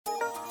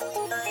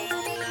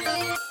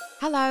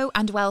Hello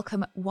and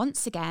welcome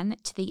once again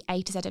to the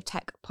A to Z of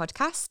Tech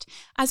podcast.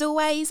 As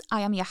always,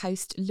 I am your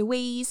host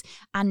Louise,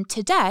 and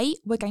today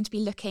we're going to be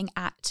looking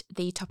at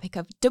the topic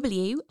of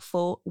W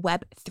for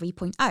Web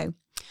 3.0.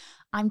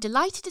 I'm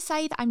delighted to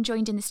say that I'm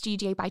joined in the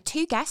studio by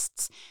two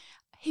guests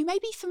who may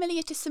be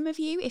familiar to some of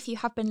you if you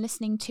have been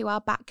listening to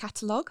our back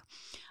catalogue.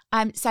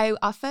 So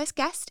our first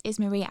guest is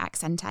Maria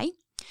Accente.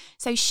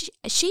 So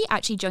she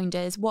actually joined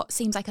us what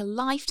seems like a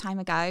lifetime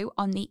ago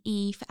on the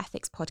E for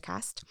Ethics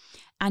podcast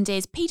and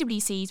is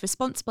PwC's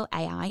Responsible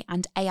AI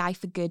and AI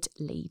for Good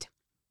lead.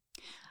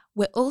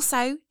 We're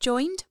also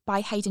joined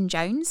by Hayden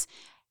Jones.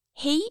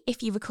 He,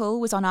 if you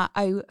recall, was on our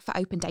O for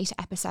Open Data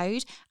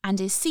episode and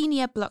is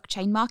Senior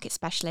Blockchain Market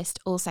Specialist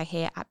also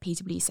here at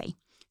PwC.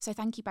 So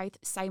thank you both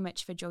so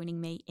much for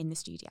joining me in the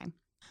studio.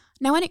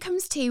 Now, when it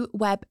comes to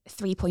Web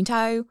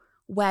 3.0,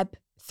 Web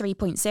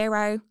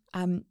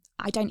 3.0,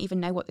 I don't even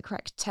know what the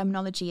correct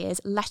terminology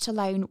is, let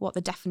alone what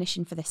the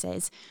definition for this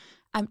is.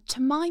 To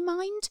my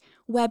mind,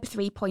 Web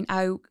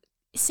 3.0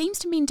 seems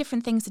to mean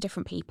different things to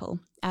different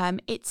people.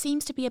 It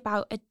seems to be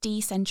about a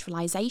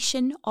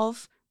decentralization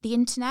of the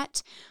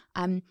internet,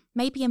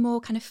 maybe a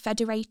more kind of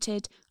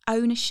federated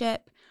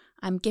ownership,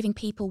 giving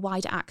people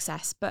wider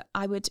access. But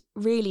I would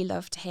really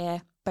love to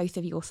hear both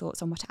of your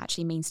thoughts on what it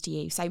actually means to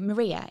you. So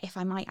Maria, if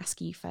I might ask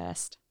you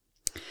first.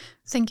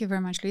 Thank you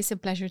very much, Louise. It's a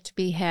pleasure to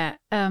be here.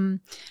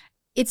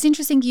 It's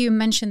interesting you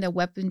mentioned that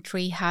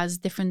Web3 has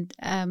different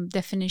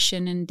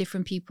definition and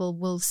different people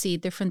will see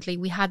it differently.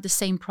 We had the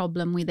same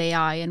problem with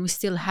AI and we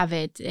still have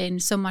it.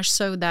 And so much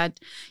so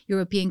that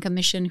European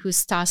Commission,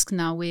 who's tasked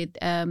now with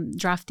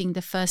drafting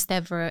the first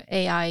ever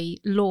AI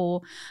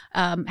law,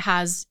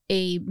 has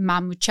a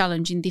mammoth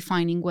challenge in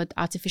defining what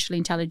artificial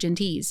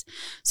intelligence is.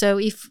 So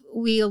if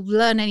we'll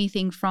learn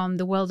anything from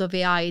the world of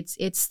AI,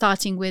 it's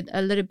starting with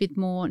a little bit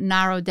more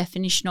narrow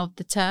definition of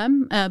the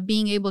term,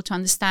 being able to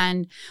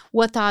understand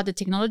what are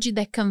the technology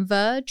that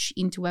converge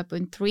into Web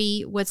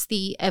 3, what's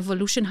the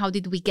evolution, how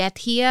did we get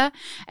here,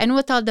 and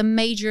what are the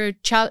major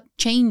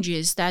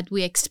changes that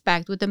we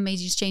expect, what the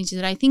major changes.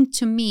 And I think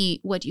to me,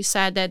 what you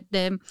said, that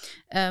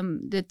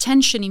the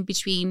tension in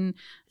between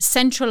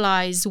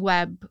centralized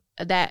web,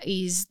 that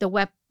is the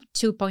Web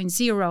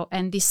 2.0,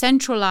 and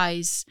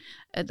decentralized,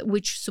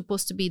 which is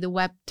supposed to be the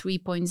Web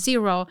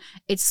 3.0,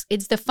 it's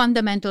the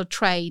fundamental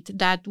trait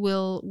that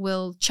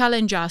will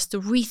challenge us to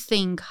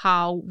rethink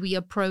how we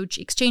approach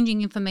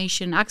exchanging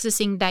information,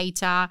 accessing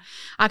data,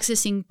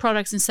 accessing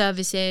products and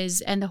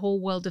services, and the whole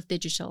world of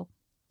digital.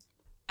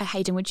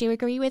 Hayden, would you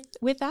agree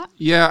with that?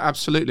 Yeah,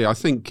 absolutely. I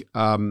think,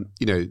 I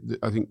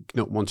think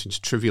not wanting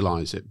to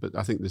trivialize it, but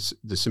I think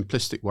the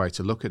simplistic way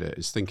to look at it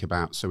is think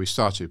about, so we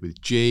started with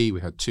G, we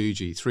had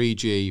 2G,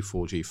 3G,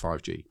 4G,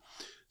 5G.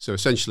 So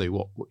essentially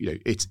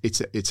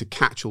it's a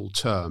catch-all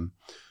term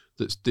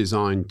that's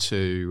designed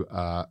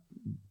to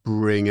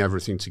bring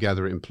everything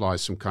together. It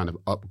implies some kind of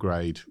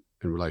upgrade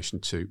in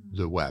relation to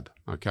the web,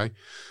 okay?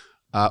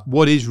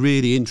 What is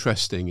really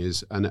interesting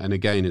is, and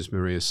again, as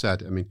Maria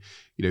said, I mean,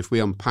 if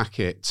we unpack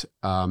it,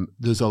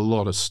 there's a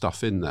lot of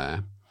stuff in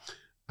there.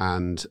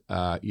 And,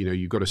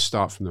 you've got to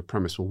start from the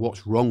premise, well,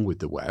 what's wrong with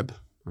the web?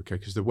 Okay,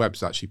 because the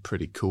web's actually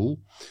pretty cool.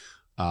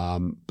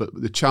 But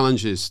the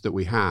challenges that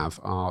we have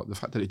are the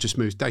fact that it just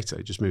moves data,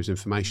 it just moves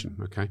information,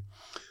 okay?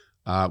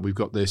 We've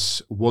got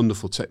this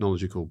wonderful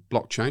technology called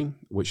blockchain,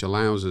 which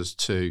allows us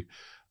to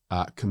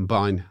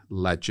combine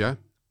ledger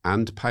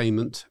and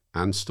payment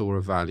and store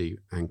of value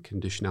and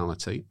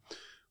conditionality,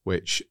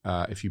 which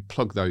if you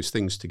plug those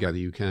things together,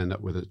 you can end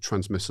up with a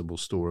transmissible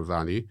store of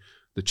value.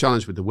 The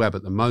challenge with the web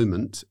at the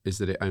moment is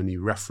that it only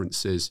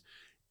references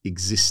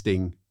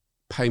existing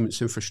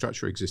payments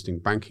infrastructure, existing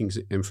banking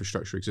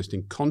infrastructure,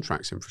 existing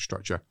contracts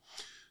infrastructure.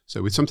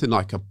 So with something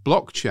like a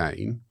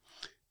blockchain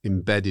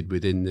embedded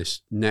within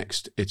this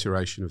next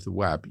iteration of the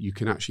web, you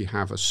can actually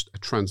have a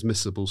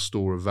transmissible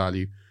store of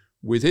value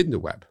within the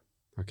web,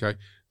 okay,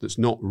 that's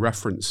not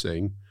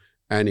referencing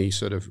any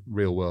sort of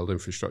real world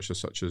infrastructure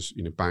such as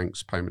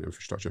banks, payment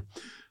infrastructure.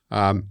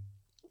 And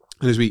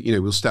as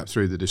we'll step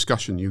through the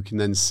discussion, you can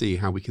then see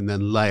how we can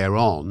then layer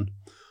on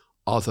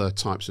other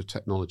types of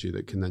technology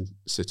that can then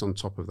sit on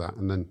top of that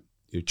and then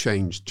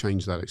change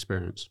that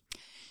experience.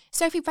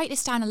 So if we break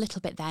this down a little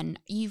bit then,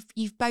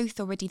 you've both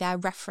already there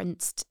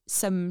referenced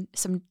some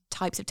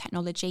types of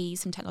technology,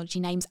 some technology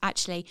names,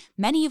 actually,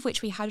 many of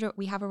which we have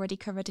already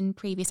covered in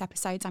previous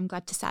episodes, I'm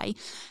glad to say.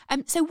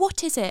 So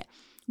what is it?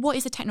 What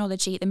is the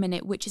technology at the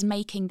minute which is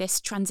making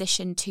this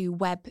transition to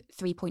Web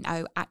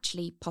 3.0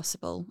 actually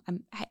possible?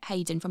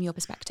 Hayden, from your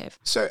perspective.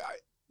 So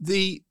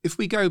if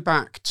we go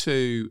back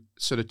to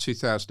sort of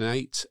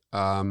 2008,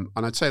 and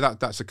I'd say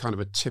that's a kind of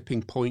a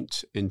tipping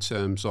point in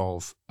terms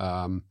of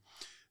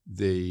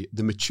the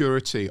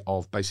maturity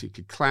of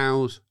basically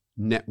cloud,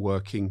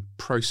 networking,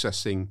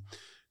 processing,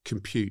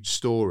 compute,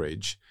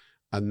 storage,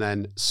 and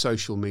then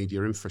social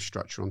media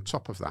infrastructure on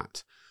top of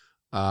that.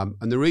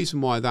 And the reason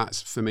why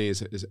that's, for me,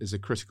 is a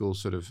critical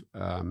sort of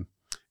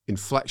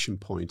inflection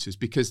point is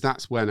because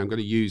that's when I'm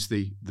going to use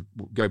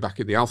go back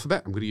in the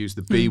alphabet. I'm going to use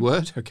the B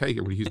word. Okay,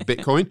 I'm going to use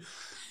Bitcoin.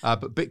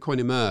 But Bitcoin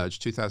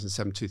emerged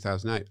 2007,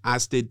 2008,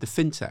 as did the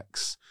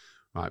fintechs,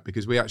 right?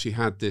 Because we actually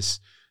had this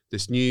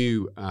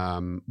new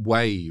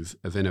wave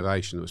of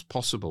innovation that was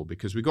possible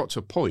because we got to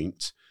a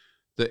point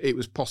that it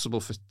was possible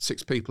for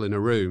 6 people in a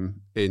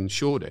room in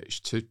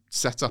Shoreditch to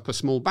set up a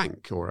small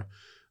bank or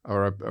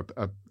a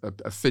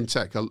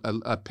fintech,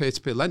 a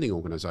peer-to-peer lending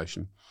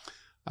organization.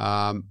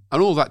 And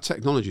all that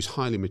technology is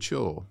highly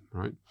mature,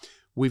 right?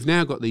 We've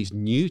now got these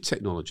new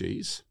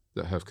technologies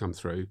that have come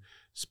through,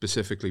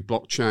 specifically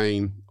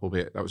blockchain,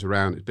 albeit that was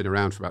around, it's been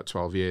around for about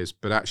 12 years,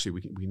 but actually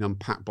we can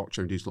unpack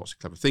blockchain, do lots of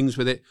clever things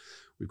with it.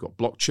 We've got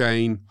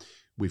blockchain,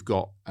 we've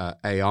got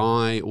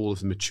AI, all of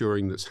the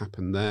maturing that's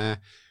happened there.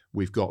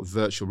 We've got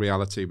virtual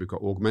reality, we've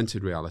got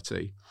augmented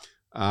reality.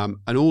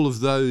 And all of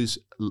those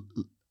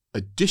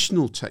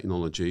additional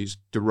technologies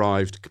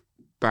derived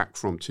back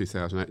from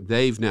 2008,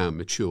 they've now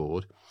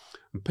matured.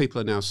 And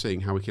people are now seeing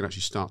how we can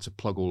actually start to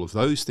plug all of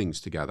those things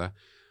together.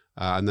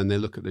 And then they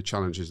look at the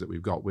challenges that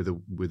we've got with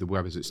the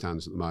web as it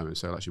stands at the moment.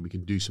 So actually we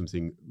can do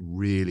something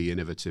really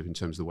innovative in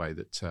terms of the way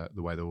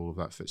that all of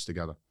that fits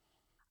together.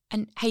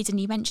 And Hayden,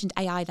 you mentioned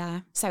AI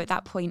there. So at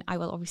that point, I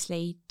will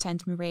obviously turn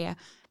to Maria.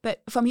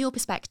 But from your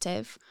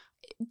perspective,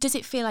 does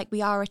it feel like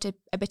we are at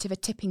a bit of a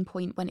tipping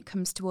point when it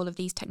comes to all of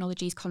these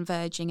technologies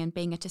converging and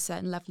being at a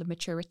certain level of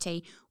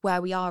maturity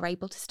where we are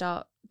able to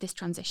start this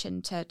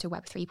transition to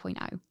Web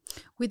 3.0?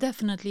 We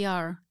definitely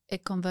are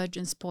at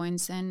convergence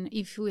points. And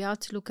if we are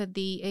to look at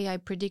the AI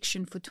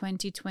prediction for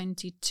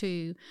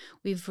 2022,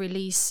 we've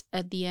released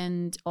at the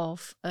end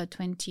of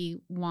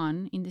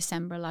 21 in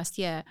December last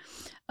year.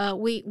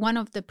 One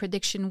of the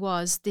prediction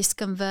was this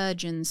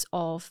convergence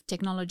of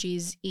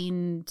technologies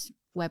in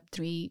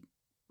Web3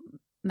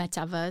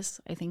 metaverse.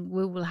 I think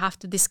we will have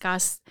to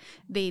discuss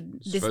the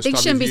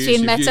distinction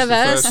between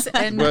metaverse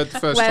and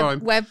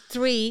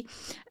Web3,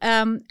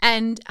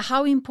 and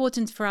how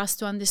important for us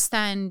to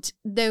understand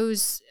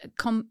those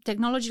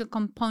technological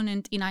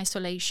component in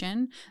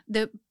isolation,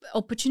 the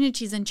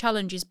opportunities and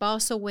challenges, but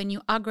also when you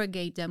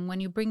aggregate them,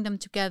 when you bring them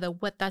together,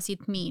 what does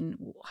it mean?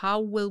 How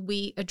will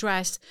we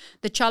address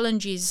the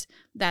challenges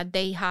that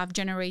they have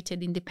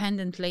generated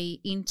independently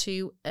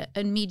into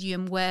a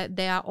medium where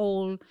they are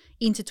all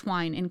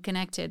intertwined and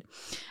connected?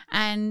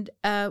 And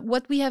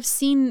what we have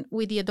seen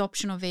with the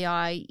adoption of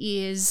AI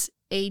is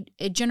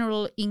a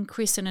general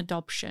increase in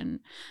adoption,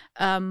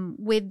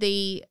 with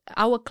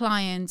our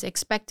clients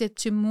expected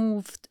to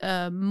move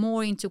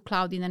more into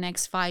cloud in the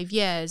next 5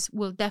 years.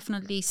 We'll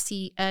definitely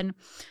see an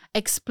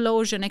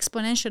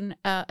exponential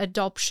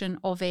adoption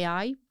of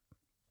AI.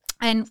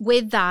 And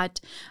with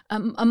that,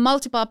 a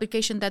multiple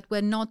application that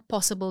were not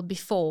possible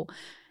before.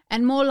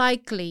 And more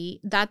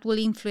likely, that will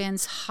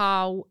influence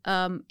how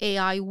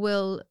AI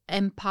will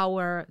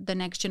empower the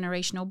next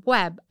generation of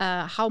web.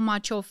 How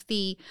much of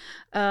the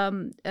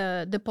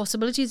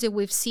possibilities that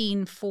we've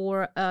seen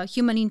for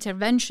human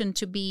intervention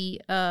to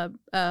be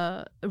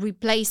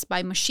replaced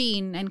by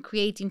machine and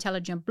create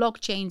intelligent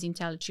blockchains,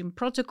 intelligent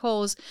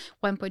protocols,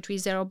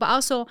 1.30, but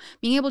also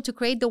being able to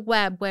create the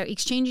web where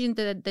exchanging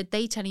the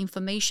data and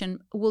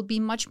information will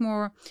be much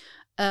more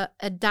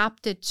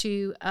adapted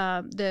to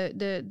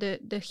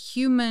the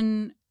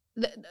human,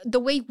 the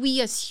way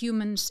we as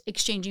humans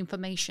exchange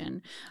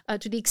information,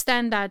 to the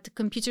extent that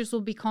computers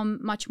will become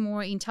much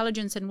more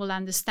intelligent and will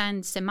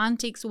understand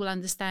semantics, will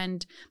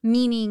understand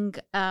meaning,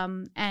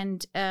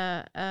 and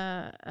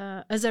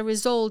as a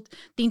result,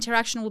 the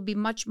interaction will be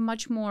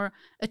much more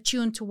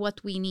attuned to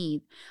what we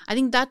need. I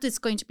think that is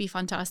going to be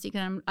fantastic,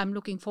 and I'm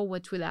looking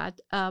forward to that.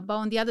 But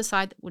on the other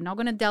side, we're not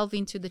going to delve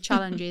into the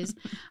challenges,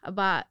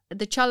 but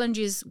the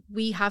challenges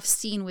we have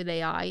seen with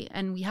AI,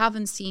 and we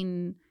haven't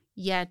seen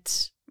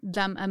yet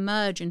them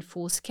emerge in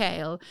full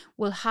scale,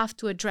 we'll have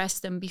to address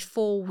them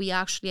before we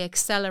actually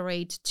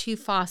accelerate too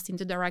fast in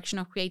the direction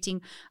of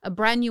creating a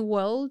brand new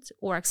world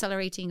or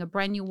accelerating a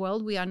brand new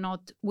world we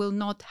will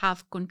not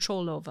have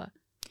control over.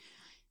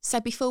 So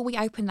before we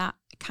open that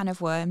can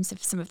of worms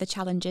of some of the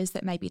challenges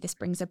that maybe this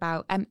brings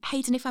about,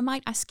 Hayden, if I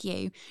might ask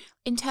you,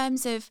 in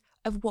terms of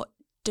what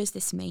does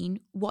this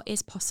mean? What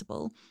is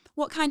possible?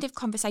 What kind of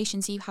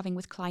conversations are you having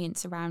with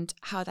clients around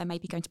how they're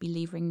maybe going to be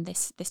levering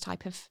this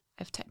type of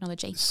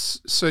technology?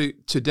 So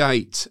to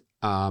date,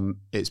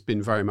 it's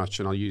been very much,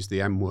 and I'll use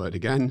the M word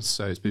again,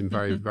 so it's been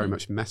very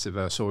much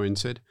metaverse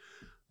oriented.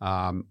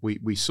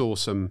 We saw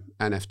some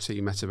NFT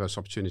metaverse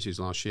opportunities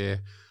last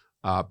year,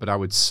 but I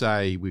would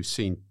say we've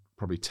seen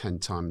probably 10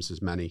 times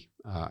as many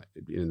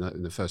in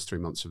the first 3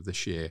 months of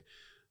this year,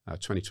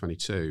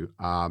 2022.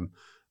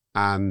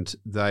 And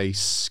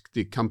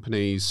the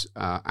companies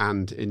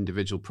and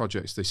individual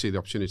projects, they see the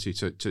opportunity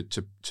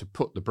to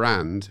put the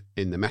brand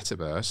in the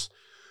metaverse.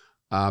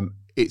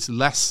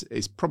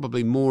 It's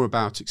probably more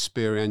about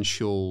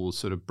experiential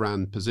sort of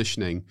brand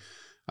positioning.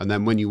 And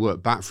then when you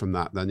work back from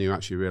that, then you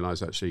actually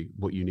realize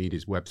what you need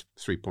is Web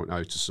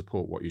 3.0 to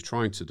support what you're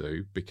trying to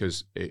do,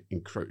 because it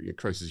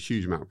increases a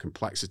huge amount of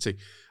complexity.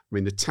 I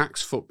mean, the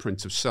tax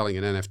footprint of selling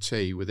an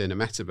NFT within a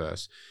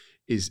metaverse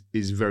is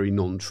very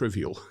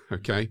non-trivial,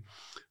 okay?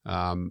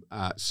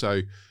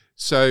 So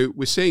So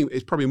we're seeing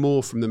it's probably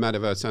more from the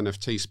metaverse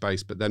NFT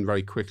space, but then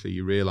very quickly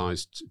you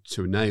realised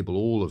to enable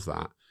all of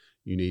that,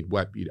 you need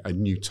a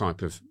new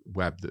type of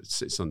web that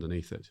sits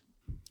underneath it.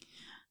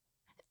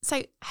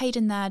 So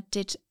Hayden there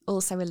did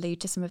also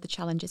allude to some of the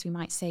challenges we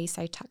might see,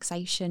 so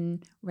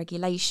taxation,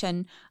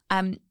 regulation.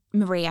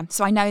 Maria,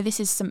 so I know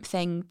this is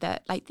something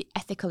that, like, the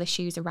ethical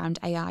issues around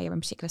AI are in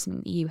particular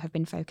something that you have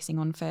been focusing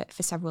on for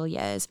several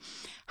years.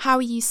 How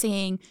are you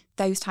seeing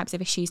those types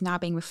of issues now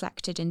being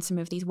reflected in some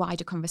of these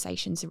wider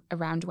conversations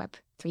around Web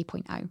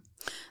 3.0?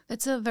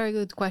 That's a very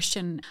good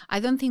question. I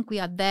don't think we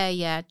are there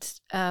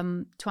yet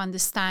to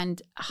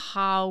understand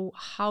how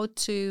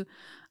to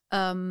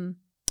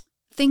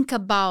think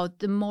about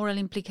the moral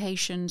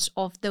implications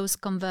of those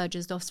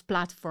convergence, those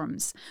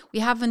platforms. We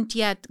haven't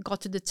yet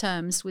got to the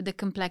terms with the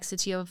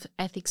complexity of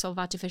ethics of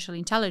artificial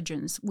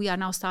intelligence. We are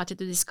now starting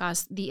to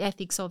discuss the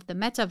ethics of the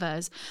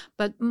metaverse,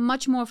 but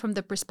much more from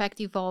the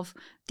perspective of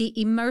the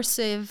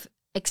immersive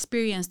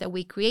experience that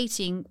we're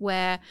creating,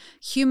 where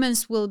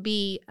humans will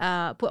be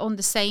put on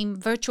the same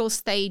virtual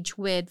stage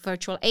with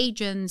virtual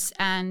agents,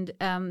 and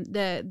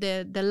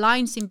the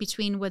lines in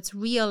between what's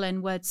real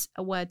and what's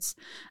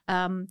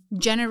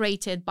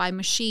generated by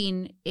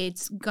machine,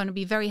 it's going to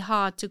be very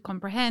hard to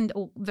comprehend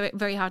or very,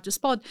 very hard to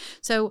spot.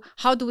 So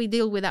how do we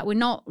deal with that? We're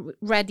not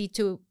ready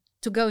to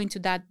go into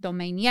that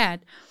domain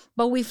yet,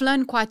 but we've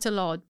learned quite a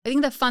lot. I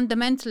think that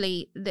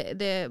fundamentally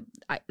the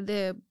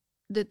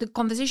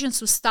conversations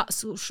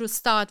should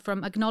start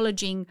from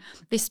acknowledging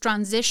this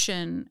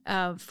transition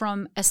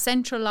from a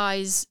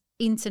centralized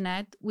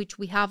internet, which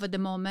we have at the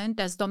moment,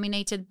 that's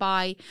dominated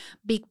by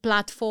big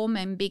platform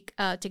and big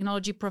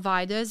technology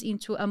providers,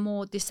 into a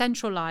more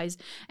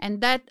decentralized, and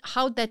that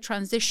how that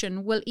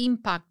transition will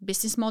impact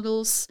business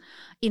models,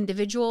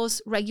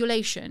 individuals,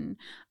 regulation.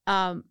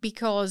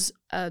 Because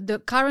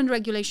the current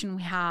regulation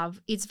we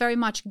have, it's very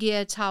much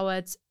geared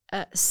towards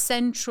a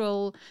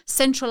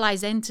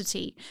centralized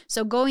entity.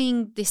 So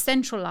going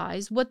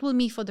decentralized, what will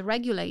mean for the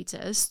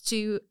regulators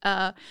to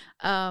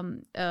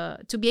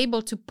be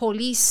able to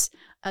police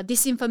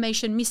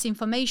disinformation,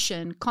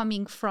 misinformation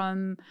coming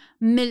from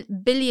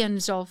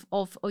billions of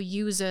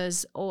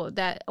users, or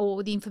the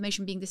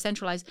information being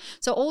decentralized.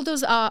 So all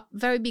those are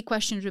very big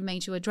questions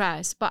remain to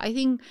address. But I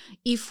think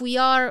if we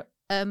are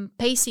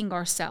pacing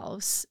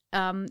ourselves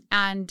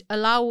and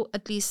allow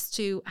at least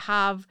to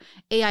have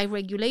AI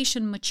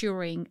regulation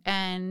maturing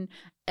and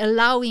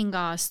allowing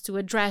us to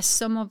address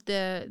some of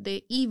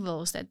the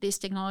evils that this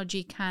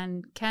technology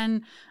can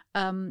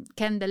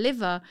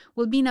deliver,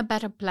 we'll be in a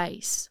better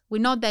place.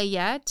 We're not there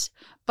yet,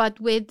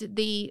 but with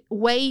the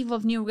wave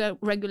of new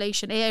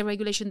regulation, AI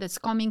regulation that's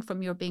coming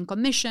from European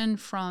Commission,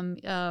 from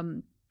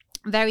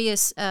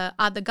various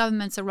other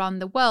governments around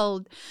the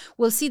world,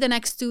 we'll see the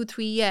next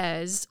 2-3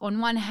 years, on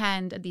one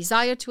hand, a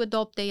desire to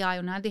adopt AI,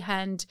 on the other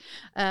hand,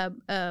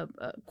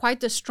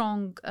 quite a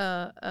strong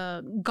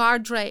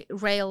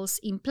guardrails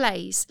in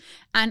place.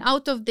 And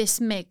out of this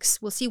mix,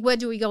 we'll see where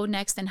do we go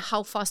next and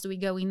how fast do we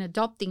go in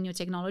adopting new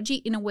technology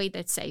in a way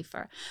that's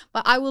safer.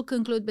 But I will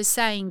conclude by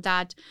saying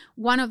that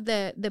one of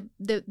the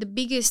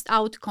biggest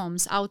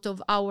outcomes out of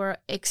our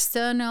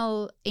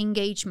external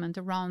engagement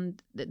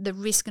around the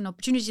risk and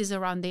opportunities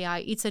around AI,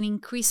 it's an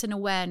increase in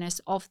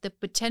awareness of the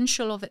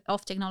potential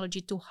of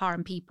technology to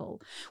harm people.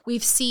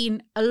 We've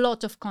seen a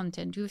lot of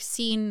content. We've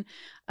seen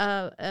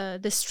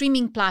the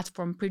streaming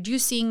platform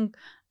producing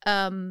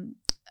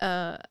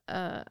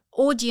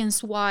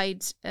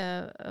audience-wide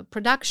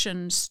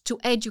productions to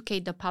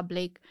educate the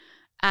public.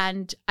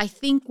 And I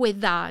think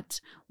with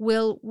that,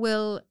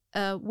 we'll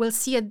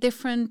see a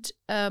different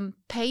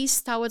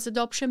pace towards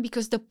adoption,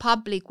 because the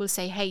public will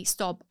say, hey,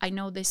 stop, I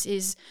know this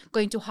is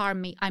going to harm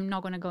me. I'm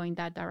not going to go in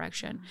that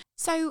direction.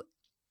 So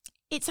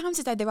it sounds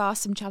as though there are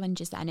some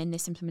challenges then in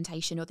this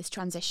implementation or this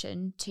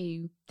transition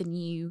to the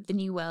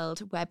new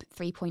world, Web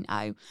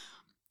 3.0.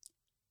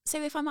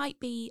 So if I might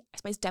be, I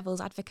suppose, devil's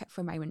advocate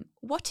for a moment,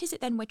 what is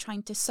it then we're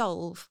trying to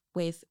solve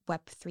with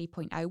Web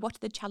 3.0? What are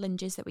the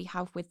challenges that we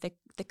have with the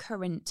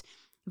current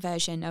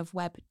version of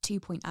Web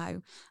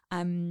 2.0?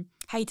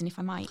 Hayden, if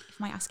I might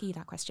ask you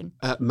that question.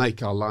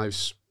 Make our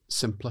lives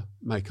simpler,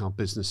 make our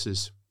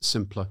businesses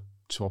simpler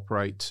to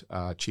operate,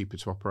 cheaper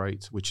to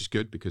operate, which is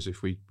good, because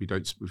if we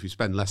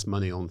spend less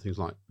money on things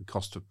like the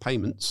cost of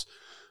payments,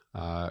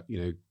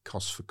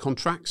 costs for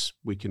contracts,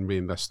 we can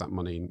reinvest that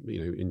money,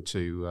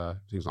 into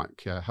things like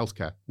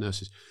healthcare,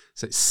 nurses.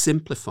 So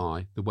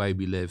simplify the way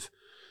we live,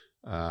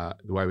 the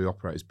way we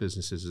operate as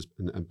businesses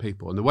and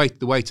people. And the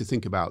way to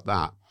think about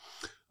that,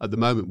 at the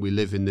moment we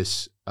live in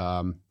this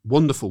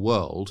wonderful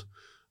world,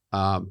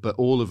 but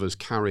all of us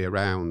carry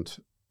around,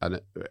 and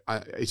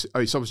it's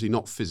obviously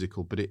not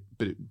physical, but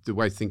the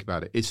way to think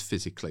about it is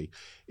physically.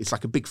 It's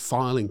like a big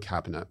filing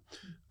cabinet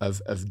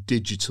of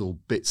digital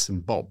bits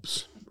and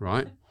bobs,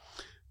 right?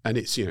 And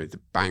it's, the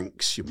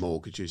banks, your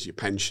mortgages, your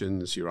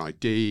pensions, your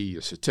ID,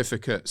 your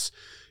certificates,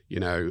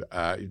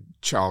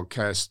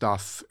 childcare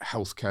stuff,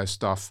 healthcare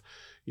stuff,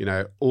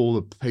 all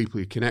the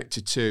people you're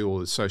connected to, all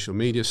the social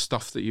media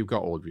stuff that you've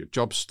got, all of your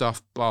job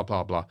stuff, blah,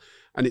 blah, blah.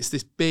 And it's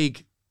this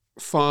big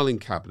filing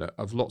cabinet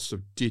of lots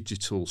of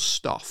digital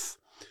stuff,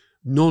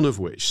 none of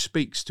which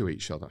speaks to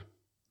each other,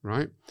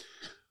 right?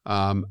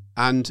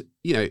 And,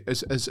 you know,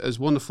 as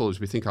wonderful as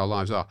we think our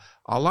lives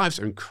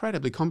are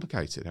incredibly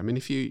complicated. I mean,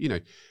 if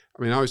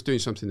I was doing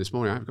something this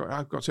morning,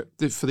 I've got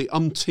to, for the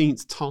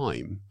umpteenth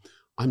time,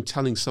 I'm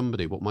telling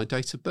somebody what my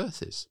date of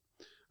birth is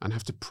and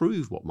have to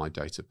prove what my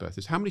date of birth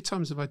is. How many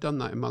times have I done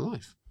that in my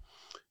life?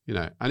 You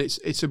know, and it's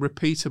a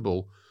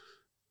repeatable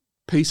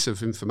piece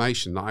of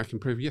information that I can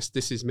prove, yes,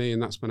 this is me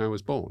and that's when I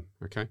was born,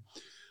 okay?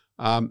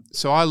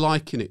 So I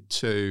liken it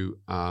to,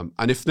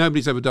 and if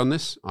nobody's ever done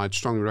this, I'd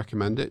strongly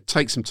recommend it.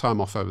 Take some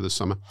time off over the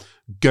summer.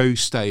 Go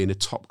stay in a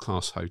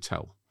top-class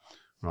hotel,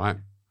 right?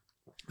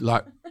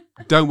 Like,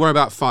 don't worry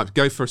about 5.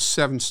 Go for a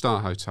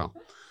 7-star hotel,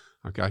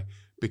 okay?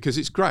 Because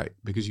it's great,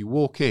 because you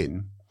walk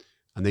in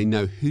and they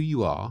know who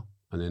you are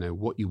and they know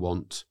what you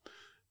want,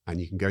 and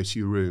you can go to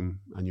your room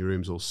and your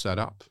room's all set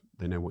up.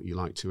 They know what you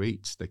like to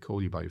eat. They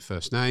call you by your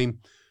first name.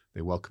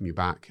 They welcome you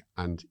back,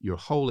 and your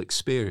whole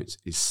experience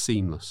is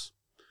seamless.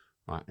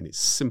 Right, and it's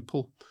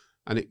simple,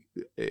 and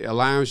it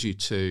allows you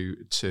to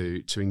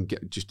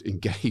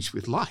engage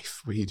with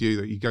life when you do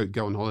that. You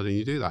go on holiday and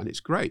you do that, and it's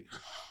great.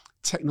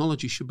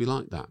 Technology should be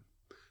like that.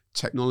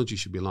 Technology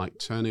should be like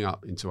turning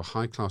up into a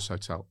high-class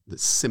hotel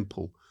that's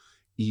simple,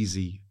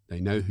 easy.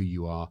 They know who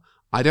you are.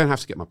 I don't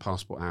have to get my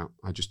passport out.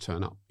 I just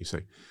turn up, you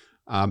see.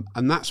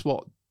 And that's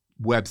what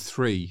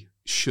Web3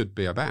 should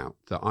be about,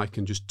 that I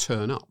can just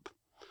turn up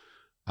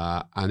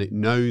and it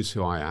knows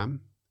who I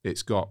am.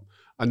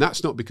 And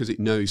that's not because it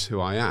knows who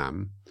I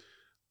am.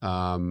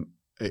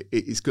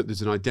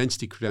 There's an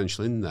identity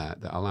credential in there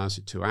that allows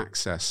it to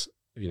access,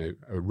 you know,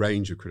 a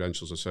range of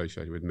credentials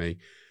associated with me.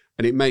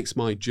 And it makes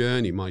my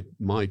journey,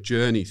 my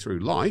journey through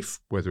life,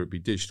 whether it be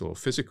digital or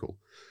physical,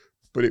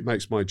 but it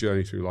makes my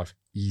journey through life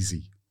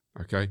easy,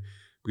 okay?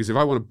 Because if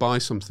I want to buy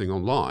something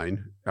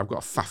online, I've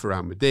got to faff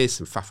around with this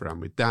and faff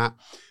around with that.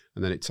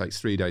 And then it takes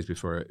 3 days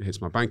before it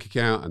hits my bank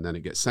account, and then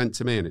it gets sent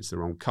to me and it's the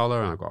wrong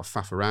color and I've got to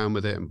faff around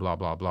with it and blah,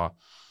 blah, blah.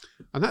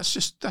 And that's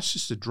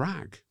just a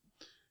drag,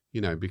 you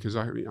know, because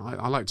I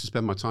like to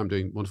spend my time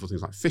doing wonderful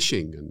things like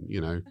fishing and,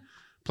 you know,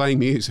 playing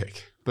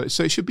music. But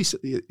so it should be,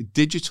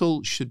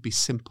 digital should be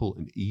simple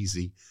and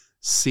easy,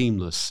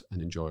 seamless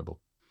and enjoyable.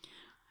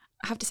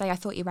 I have to say, I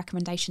thought your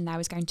recommendation there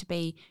was going to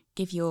be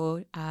give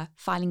your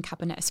filing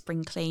cabinet a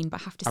spring clean,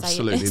 but I have to say...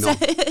 Absolutely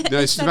not. No,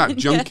 it's about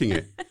junking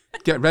it.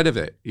 Get rid of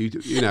it.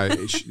 You know,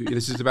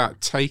 this is about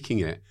taking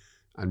it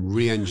and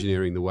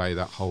re-engineering the way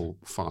that whole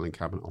filing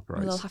cabinet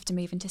operates. We'll have to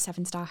move into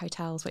 7-star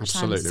hotels, which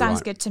Absolutely sounds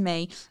right. good to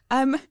me.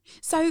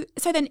 So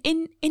then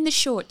in the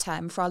short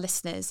term for our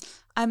listeners,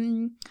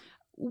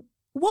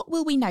 what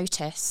will we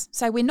notice?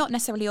 So we're not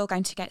necessarily all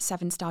going to get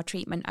 7-star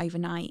treatment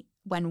overnight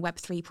when Web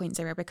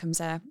 3.0 becomes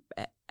a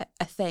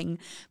thing,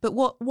 but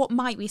what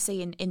might we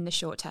see in the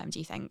short term, do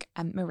you think,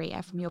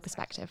 Maria, from your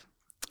perspective?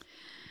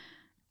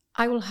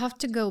 I will have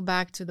to go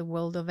back to the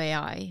world of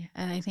AI,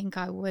 and I think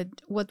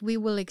what we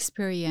will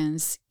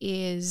experience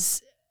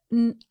is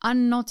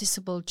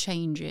unnoticeable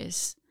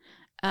changes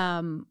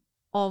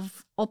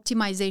of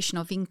optimization,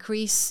 of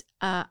increased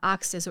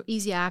access or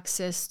easy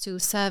access to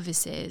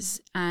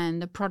services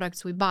and the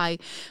products we buy.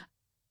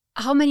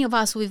 How many of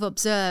us we've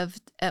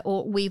observed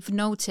or we've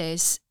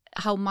noticed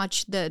how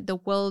much the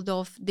world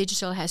of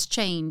digital has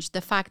changed?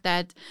 The fact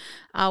that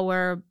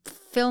our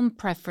film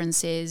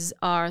preferences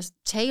are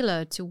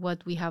tailored to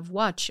what we have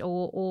watched,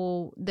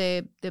 or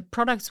the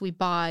products we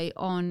buy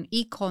on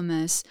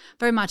e-commerce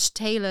very much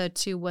tailored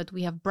to what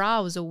we have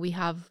browsed or we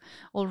have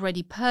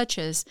already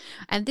purchased.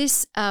 And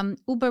this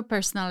uber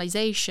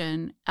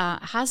personalization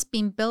has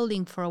been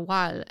building for a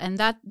while, and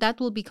that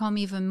will become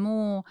even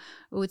more,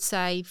 I would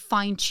say,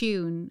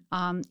 fine-tuned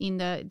in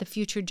the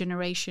future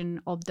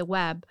generation of the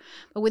web.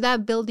 But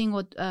without building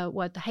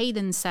what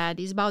Hayden said,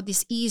 is about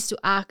this ease to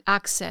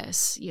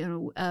access, you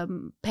know,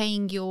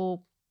 paying your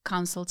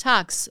council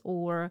tax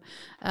or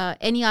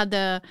any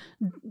other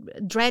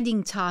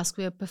dreading task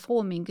we are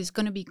performing is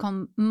going to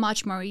become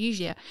much more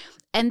easier.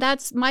 And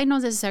that might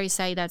not necessarily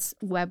say that's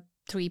Web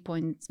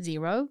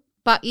 3.0,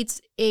 but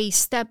it's a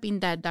step in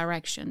that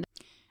direction.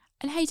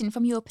 And Hayden,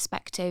 from your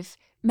perspective,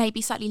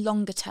 maybe slightly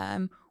longer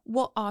term,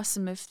 what are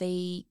some of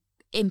the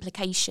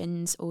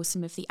implications or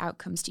some of the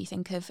outcomes, do you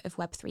think, of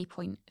Web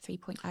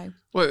 3.0?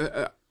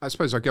 Well, I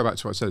suppose I go back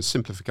to what I said,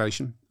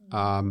 simplification.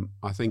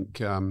 I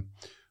think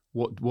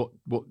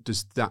what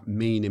does that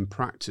mean in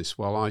practice?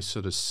 Well, I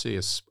sort of see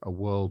a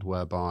world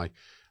whereby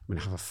I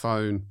have a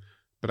phone,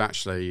 but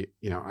actually,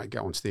 you know, I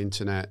get onto the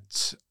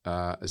internet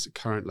as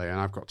currently, and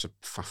I've got to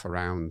faff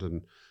around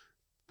and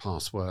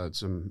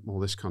passwords and all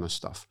this kind of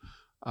stuff.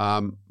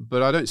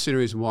 But I don't see any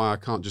reason why I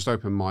can't just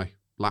open my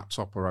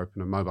laptop or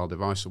open a mobile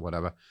device or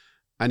whatever,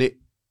 and it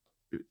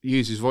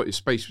uses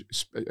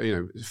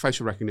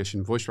facial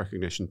recognition, voice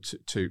recognition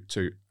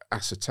to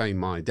ascertain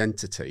my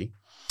identity,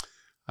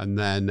 and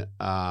then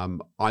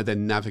I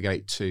then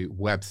navigate to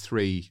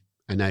Web3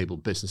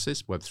 enabled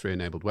businesses, Web3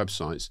 enabled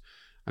websites,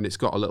 and it's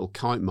got a little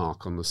kite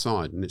mark on the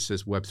side, and it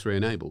says Web3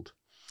 enabled.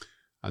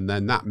 And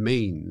then that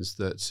means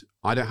that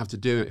I don't have to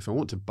do it if I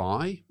want to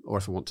buy or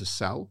if I want to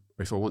sell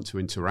or if I want to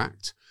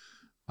interact.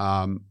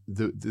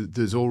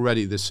 There's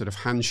already this sort of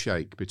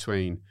handshake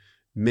between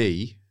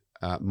me,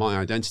 my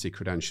identity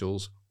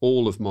credentials,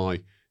 all of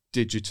my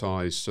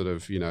digitized sort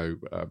of,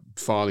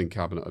 filing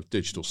cabinet of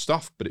digital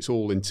stuff, but it's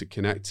all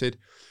interconnected.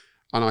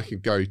 And I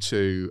could go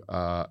to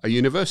a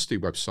university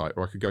website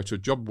or I could go to a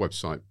job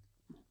website.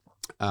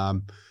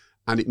 And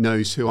it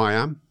knows who I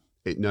am.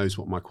 It knows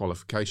what my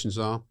qualifications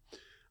are.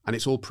 And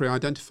it's all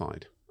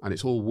pre-identified and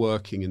it's all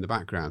working in the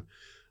background.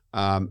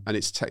 And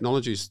it's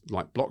technologies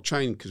like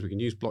blockchain, because we can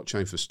use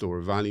blockchain for store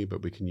of value,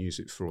 but we can use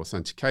it for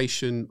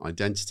authentication,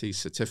 identity,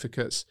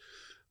 certificates.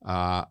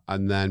 But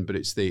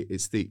it's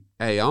the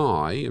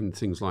AI and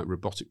things like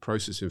robotic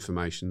process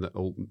information that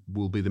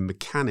will be the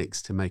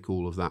mechanics to make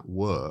all of that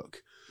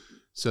work,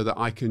 so that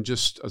I can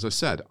just, as I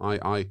said,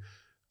 I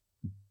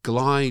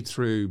glide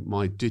through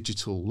my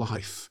digital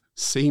life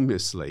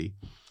seamlessly.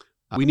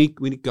 We need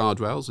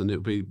guardrails, and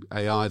it'll be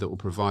AI that will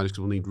provide us.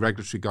 We'll need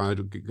regulatory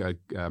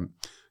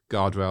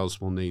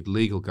guardrails. We'll need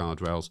legal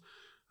guardrails,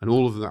 and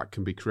all of that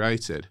can be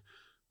created.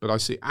 But I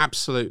see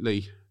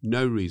absolutely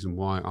no reason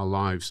why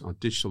our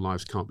digital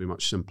lives can't be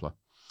much simpler,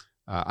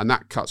 and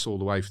that cuts all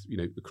the way,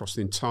 across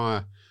the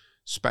entire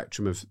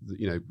spectrum of,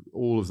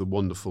 all of the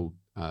wonderful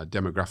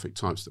demographic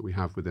types that we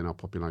have within our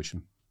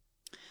population.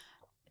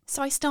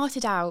 So I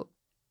started out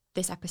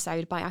this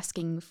episode by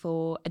asking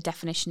for a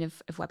definition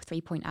of Web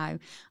 3.0. And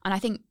I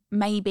think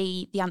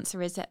maybe the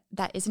answer is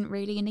that isn't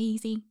really an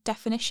easy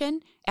definition.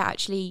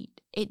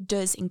 It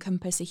does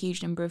encompass a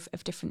huge number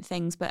of different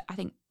things. But I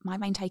think my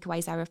main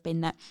takeaways there have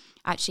been that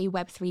actually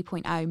Web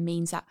 3.0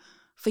 means that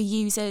for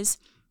users,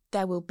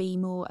 there will be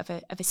more of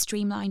a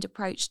streamlined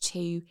approach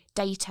to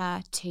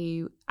data,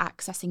 to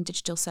accessing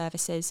digital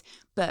services.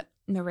 But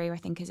Maria, I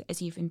think,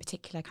 as you've in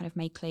particular kind of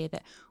made clear,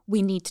 that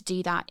we need to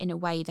do that in a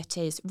way that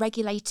is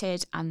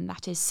regulated and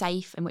that is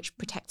safe and which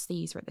protects the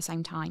user at the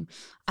same time.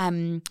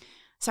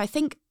 So I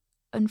think,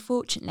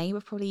 unfortunately,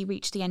 we've probably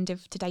reached the end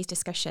of today's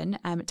discussion.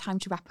 Time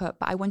to wrap up.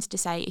 But I wanted to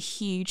say a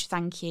huge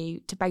thank you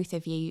to both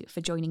of you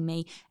for joining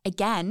me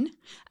again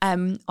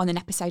on an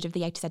episode of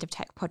the A to Z of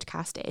Tech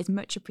podcast. It is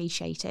much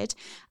appreciated.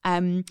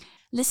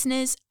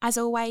 Listeners, as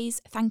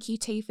always, thank you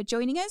too for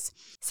joining us.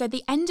 So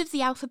the end of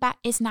the alphabet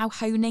is now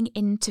honing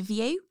into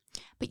view,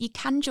 but you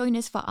can join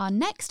us for our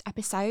next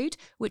episode,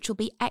 which will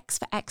be X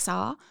for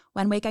XR,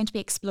 when we're going to be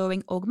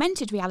exploring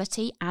augmented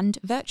reality and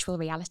virtual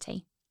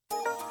reality.